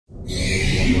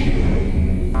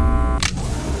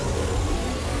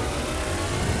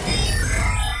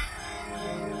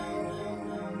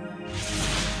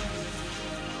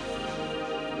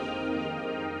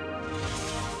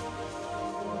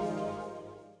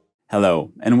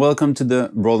Hello, and welcome to the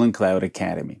Roland Cloud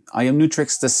Academy. I am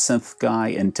Nutrix the Synth Guy,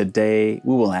 and today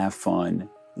we will have fun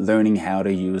learning how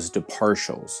to use the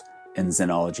partials in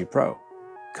ZENOLOGY Pro.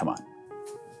 Come on.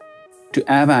 To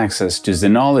have access to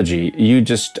ZENOLOGY, you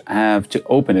just have to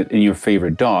open it in your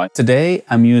favorite DAW. Today,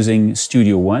 I'm using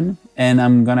Studio One, and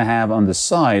I'm gonna have on the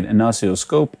side an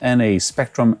oscilloscope and a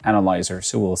spectrum analyzer,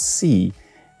 so we'll see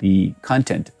the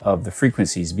content of the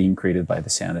frequencies being created by the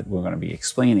sound that we're gonna be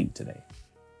explaining today.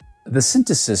 The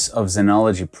synthesis of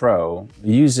ZENOLOGY Pro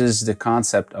uses the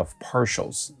concept of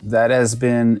partials that has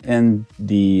been in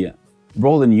the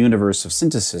Roland universe of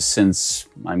synthesis since,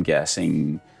 I'm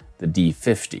guessing, the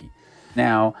D50.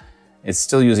 Now, it's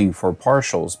still using for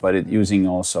partials, but it's using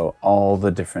also all the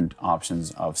different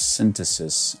options of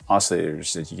synthesis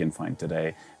oscillators that you can find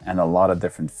today, and a lot of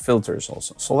different filters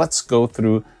also. So let's go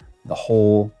through the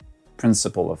whole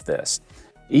principle of this.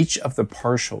 Each of the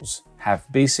partials have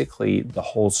basically the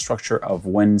whole structure of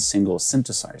one single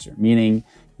synthesizer, meaning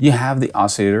you have the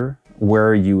oscillator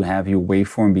where you have your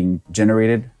waveform being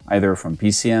generated either from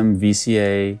PCM,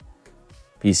 VCA,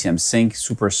 PCM sync,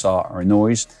 supersaw, or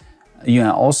noise. You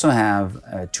also have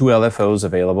two LFOs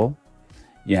available.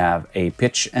 You have a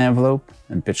pitch envelope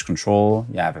and pitch control.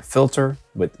 You have a filter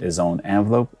with its own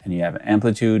envelope, and you have an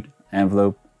amplitude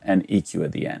envelope and EQ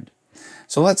at the end.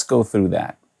 So let's go through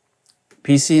that.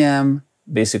 PCM,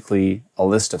 basically a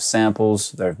list of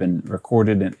samples that have been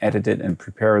recorded and edited and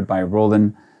prepared by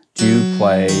Roland to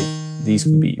play. These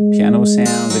could be piano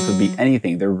sounds, it could be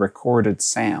anything. They're recorded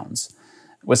sounds.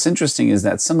 What's interesting is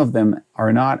that some of them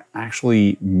are not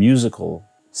actually musical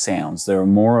sounds. They're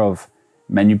more of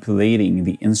manipulating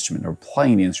the instrument or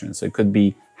playing the instrument. So it could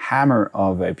be hammer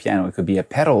of a piano. It could be a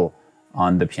pedal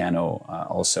on the piano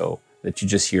also that you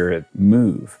just hear it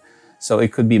move. So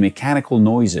it could be mechanical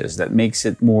noises that makes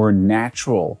it more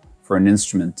natural for an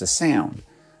instrument to sound.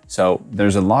 So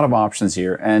there's a lot of options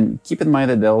here, and keep in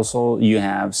mind that also you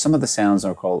have some of the sounds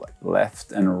are called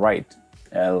left and right,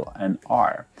 L and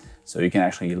R. So you can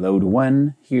actually load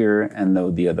one here and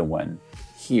load the other one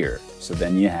here. So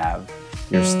then you have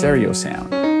your stereo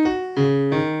sound.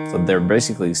 So they're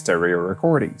basically stereo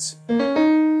recordings.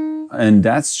 And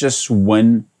that's just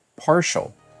one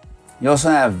partial. You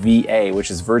also have VA, which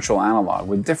is virtual analog,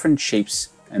 with different shapes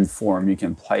and form you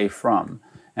can play from.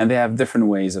 And they have different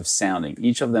ways of sounding.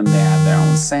 Each of them, they have their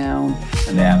own sound,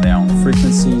 and they have their own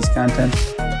frequencies, content.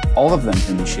 All of them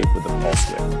can be shaped with a pulse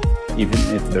width, even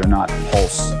if they're not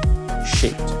pulse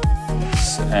shaped.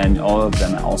 And all of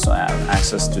them also have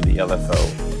access to the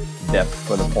LFO depth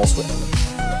for the pulse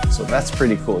width. So that's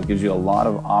pretty cool. It gives you a lot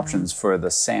of options for the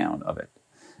sound of it.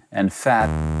 And fat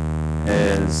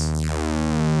is,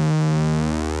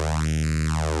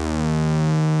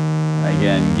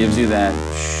 again, gives you that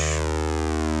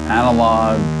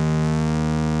analog,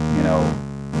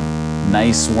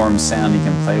 nice warm sound you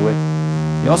can play with.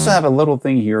 You also have a little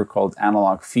thing here called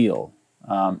analog feel.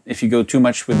 If you go too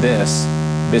much with this,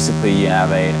 basically you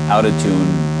have a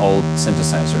out-of-tune old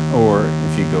synthesizer. Or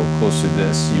if you go close to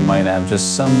this, you might have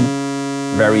just some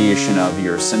variation of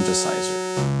your synthesizer.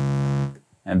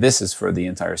 And this is for the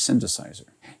entire synthesizer.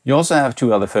 You also have two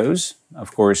LFOs,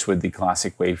 of course, with the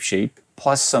classic wave shape,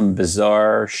 plus some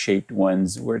bizarre shaped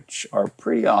ones, which are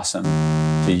pretty awesome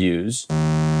to use.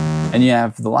 And you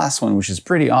have the last one, which is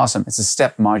pretty awesome. It's a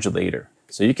step modulator.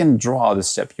 So you can draw the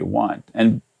step you want.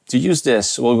 And to use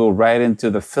this, we'll go right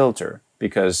into the filter,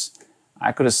 because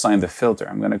I could assign the filter.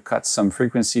 I'm going to cut some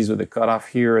frequencies with the cutoff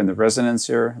here and the resonance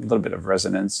here, a little bit of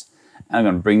resonance. And I'm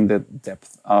going to bring the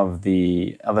depth of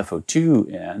the LFO2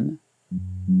 in.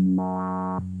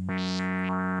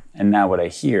 And now what I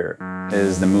hear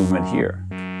is the movement here.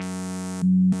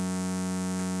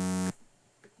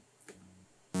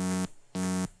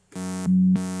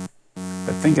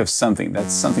 But think of something,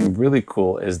 that's something really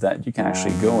cool, is that you can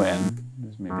actually go in,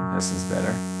 maybe this is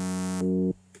better.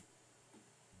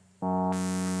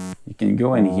 You can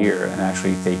go in here and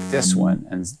actually take this one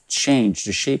and change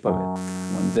the shape of it.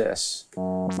 I want this,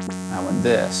 I want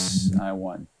this, I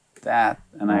want that,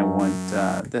 and I want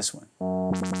this one.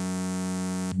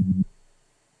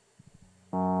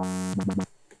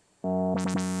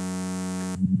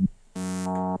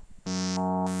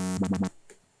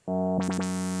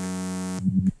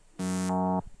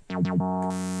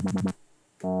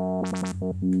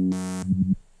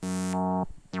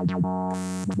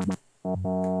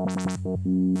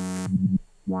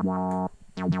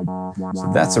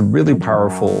 So that's a really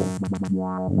powerful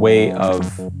way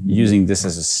of using this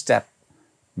as a step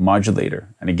modulator.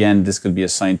 And again, this could be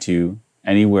assigned to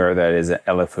anywhere that is an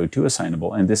LFO2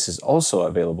 assignable, and this is also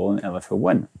available in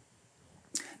LFO1.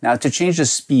 Now, to change the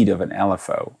speed of an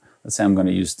LFO, let's say I'm going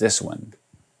to use this one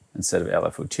instead of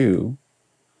LFO2,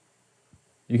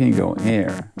 you can go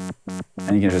here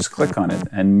and you can just click on it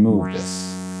and move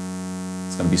this.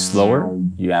 It's going to be slower.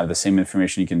 You have the same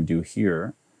information you can do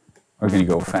here, or you're going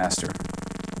to go faster.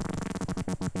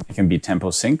 It can be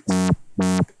tempo synced.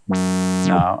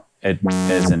 Now it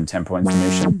is in tempo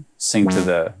information, synced to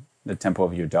the tempo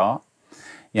of your DAW.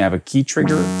 You have a key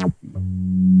trigger.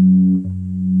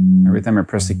 Every time I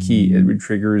press the key, it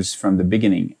triggers from the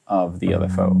beginning of the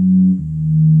LFO.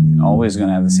 You're always going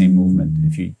to have the same movement.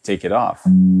 If you take it off,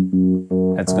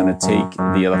 that's going to take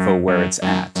the LFO where it's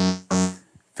at.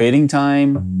 Fading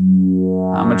time,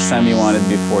 how much time you want it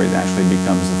before it actually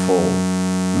becomes a full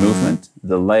movement.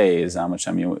 Delay is how much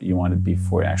time you want it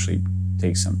before it actually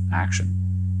takes some action.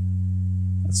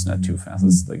 That's not too fast.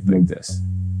 It's like this.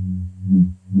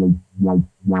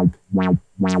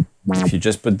 If you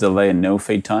just put delay and no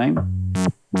fade time,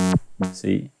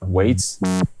 see, waits,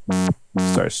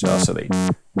 starts to oscillate.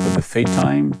 With the fade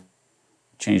time,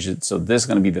 change it. So this is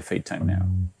going to be the fade time now.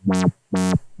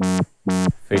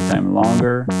 Fade time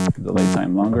longer, delay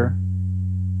time longer.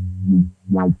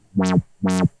 And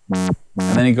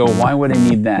then you go, why would I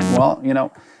need that? Well, you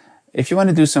know, if you want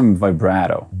to do some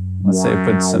vibrato, let's say I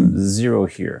put some 0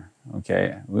 here.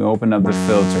 Okay, we open up the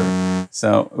filter.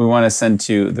 So we want to send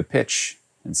to the pitch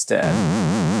instead.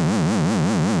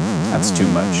 That's too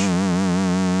much.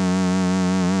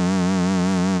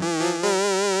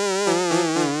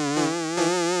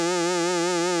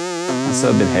 That's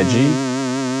a bit hedgy.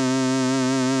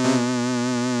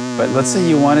 But let's say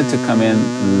you want it to come in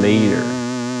later.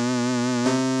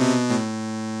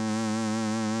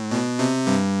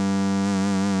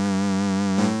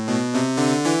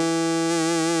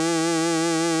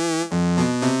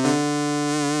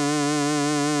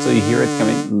 So you hear it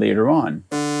coming later on,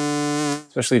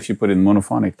 especially if you put it in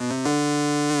monophonic.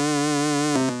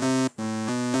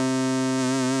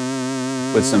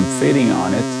 Put some fading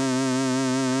on it.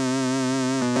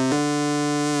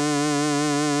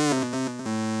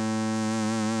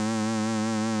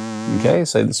 Okay,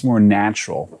 so it's more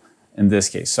natural in this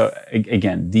case. So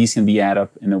again, these can be added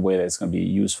up in a way that's going to be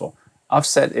useful.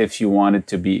 Offset if you want it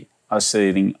to be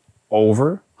oscillating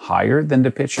over, higher than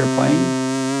the pitch you're playing.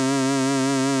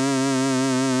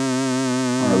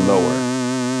 Or lower.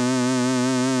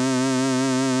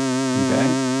 Okay?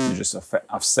 You're just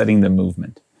offsetting the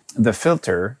movement. The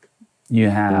filter, you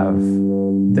have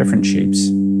different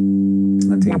shapes.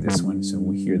 Let's take this one so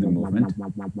we hear the movement.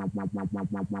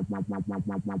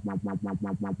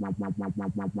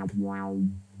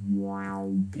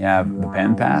 You have the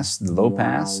band pass, the low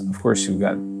pass. Of course, you've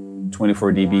got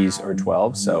 24 dBs or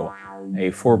 12, so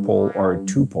a 4-pole or a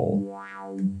 2-pole.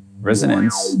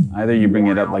 Resonance, either you bring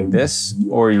it up like this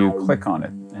or you click on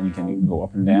it and you can go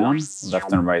up and down,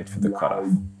 left and right for the cutoff.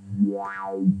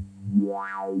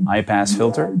 High pass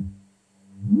filter,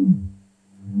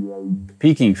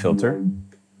 peaking filter,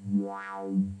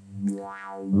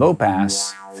 low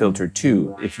pass filter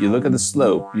 2. If you look at the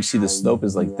slope, you see the slope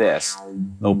is like this.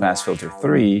 Low pass filter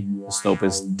 3, the slope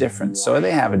is different, so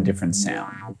they have a different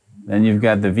sound. Then you've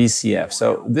got the VCF.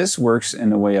 So this works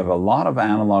in a way of a lot of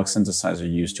analog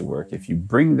synthesizers used to work. If you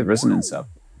bring the resonance up,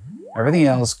 everything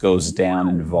else goes down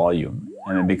in volume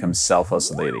and it becomes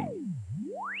self-oscillating.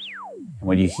 And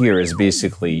what you hear is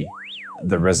basically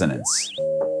the resonance.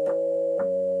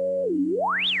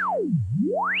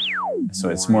 So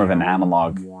it's more of an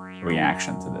analog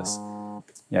reaction to this.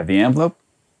 You have the envelope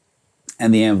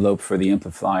and the envelope for the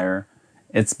amplifier.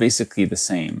 It's basically the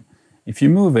same. If you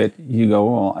move it, you go,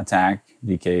 well, attack,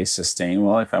 decay, sustain.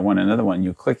 Well, if I want another one,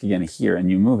 you click again here and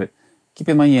you move it. Keep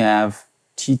in mind you have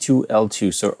T2,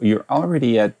 L2. So you're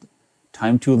already at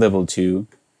time 2, level 2.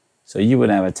 So you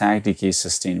would have attack, decay,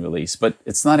 sustain, release. But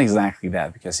it's not exactly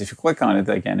that, because if you click on it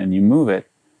again and you move it,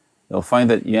 you'll find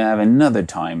that you have another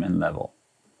time and level.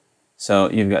 So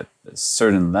you've got a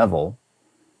certain level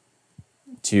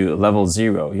to level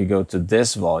 0. You go to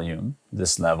this volume,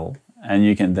 this level, and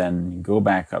you can then go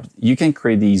back up. You can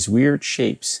create these weird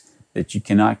shapes that you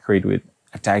cannot create with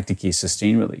attack, decay,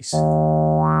 sustain, release. Let's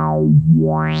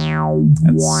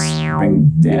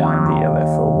bring down the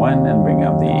LFO1 and bring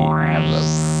up the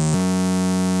envelope.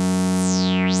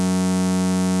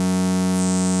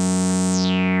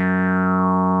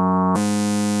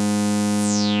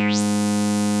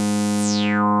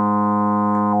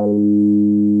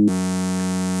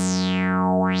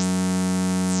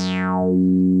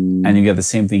 And you get the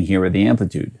same thing here with the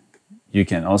amplitude. You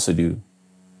can also do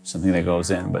something that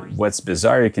goes in, but what's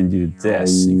bizarre, you can do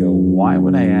this. You go, why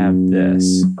would I have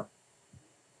this?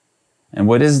 And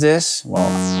what is this?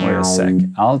 Well, wait a sec.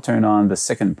 I'll turn on the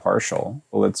second partial.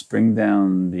 Let's bring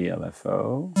down the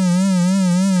LFO.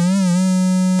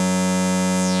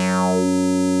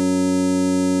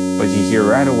 But you hear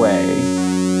right away,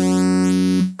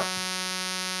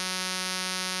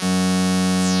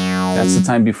 that's the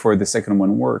time before the second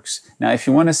one works. Now, if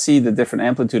you want to see the different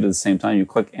amplitude at the same time, you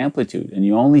click amplitude, and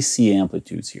you only see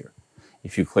amplitudes here.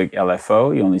 If you click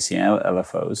LFO, you only see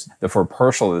LFOs, therefore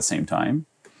partial at the same time.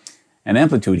 And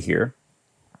amplitude here,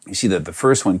 you see that the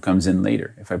first one comes in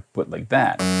later. If I put like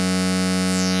that,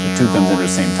 the two comes in at the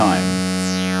same time.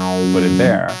 Put it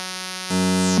there.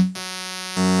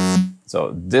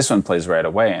 So this one plays right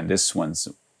away, and this one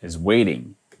is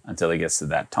waiting until it gets to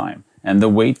that time. And the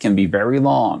wait can be very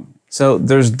long. So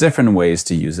there's different ways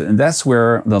to use it, and that's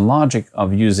where the logic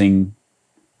of using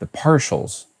the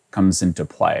partials comes into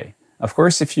play. Of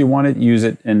course, if you want to use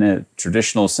it in a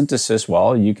traditional synthesis,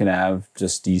 well, you can have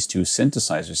just these two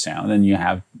synthesizer sound, and you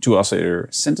have two oscillator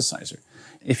synthesizer.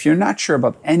 If you're not sure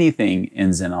about anything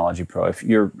in ZENOLOGY Pro, if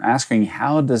you're asking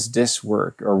how does this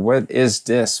work, or what is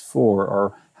this for,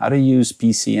 or how to use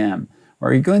PCM,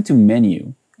 or you go into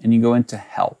menu and you go into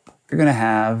help, you're going to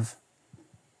have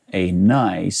a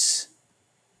nice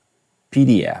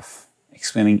PDF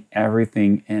explaining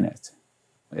everything in it.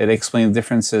 It explains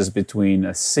differences between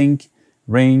a sync,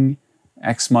 ring,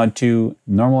 Xmod 2,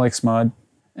 normal Xmod.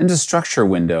 In the structure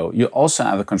window, you also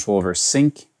have a control over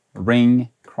sync, ring,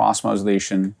 cross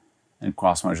modulation, and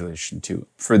cross modulation 2.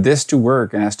 For this to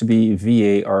work, it has to be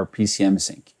VA or PCM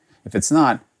sync. If it's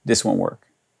not, this won't work.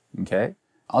 Okay?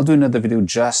 I'll do another video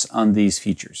just on these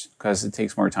features because it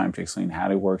takes more time to explain how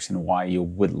it works and why you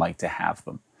would like to have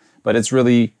them. But it's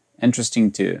really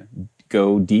interesting to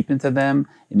go deep into them,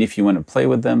 and if you want to play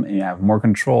with them and you have more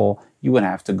control, you would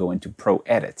have to go into Pro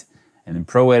Edit. And in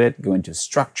Pro Edit, go into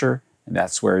Structure, and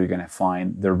that's where you're going to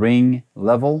find the ring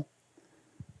level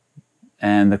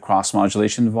and the cross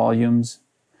modulation volumes.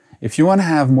 If you want to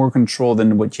have more control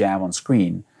than what you have on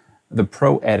screen, the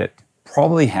Pro Edit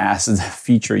probably has the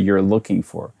feature you're looking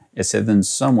for. It's hidden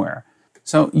somewhere.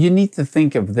 So you need to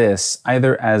think of this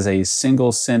either as a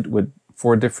single synth with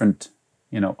 4 different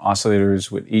oscillators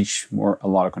with each a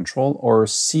lot of control, or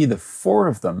see the 4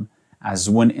 of them as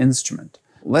one instrument.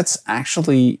 Let's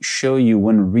actually show you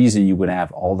one reason you would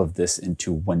have all of this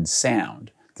into one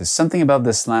sound. There's something about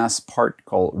this last part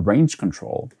called range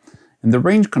control. In the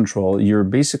range control, you're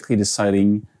basically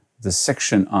deciding the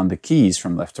section on the keys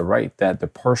from left to right that the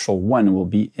partial one will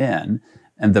be in,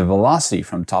 and the velocity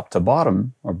from top to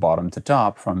bottom, or bottom to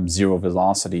top, from 0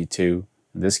 velocity to,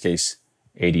 in this case,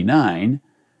 89,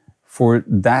 for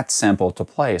that sample to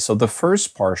play. So the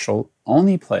first partial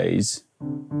only plays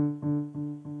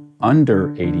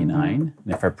under 89.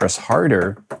 And if I press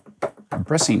harder, I'm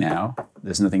pressing now,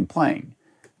 there's nothing playing.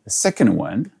 The second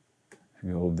one, if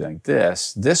you go like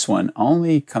this one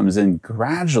only comes in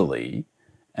gradually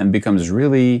and becomes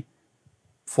really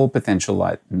full potential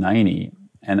at 90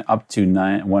 and up to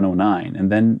 109, and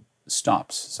then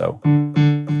stops. So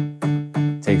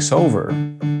takes over.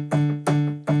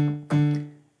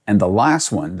 And the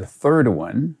last one, the third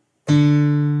one,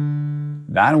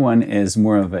 that one is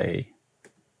more of a,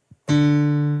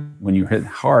 when you hit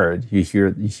hard, you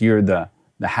hear the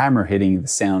hammer hitting the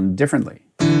sound differently.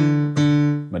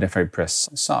 But if I press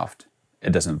soft,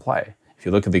 it doesn't play. If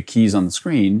you look at the keys on the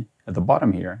screen, at the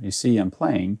bottom here, you see I'm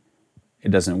playing, it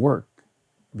doesn't work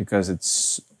because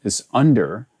it's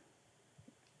under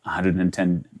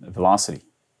 110 velocity.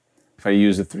 If I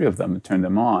use the 3 of them and turn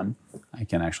them on, I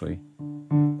can actually.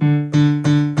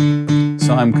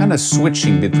 So I'm kind of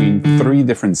switching between 3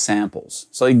 different samples.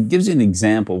 So it gives you an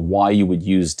example why you would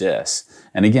use this.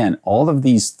 And again, all of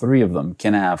these 3 of them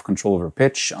can have control over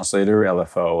pitch, oscillator,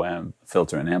 LFO, and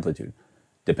filter and amplitude,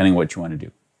 depending on what you want to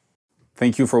do.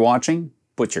 Thank you for watching.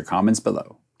 Put your comments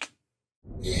below.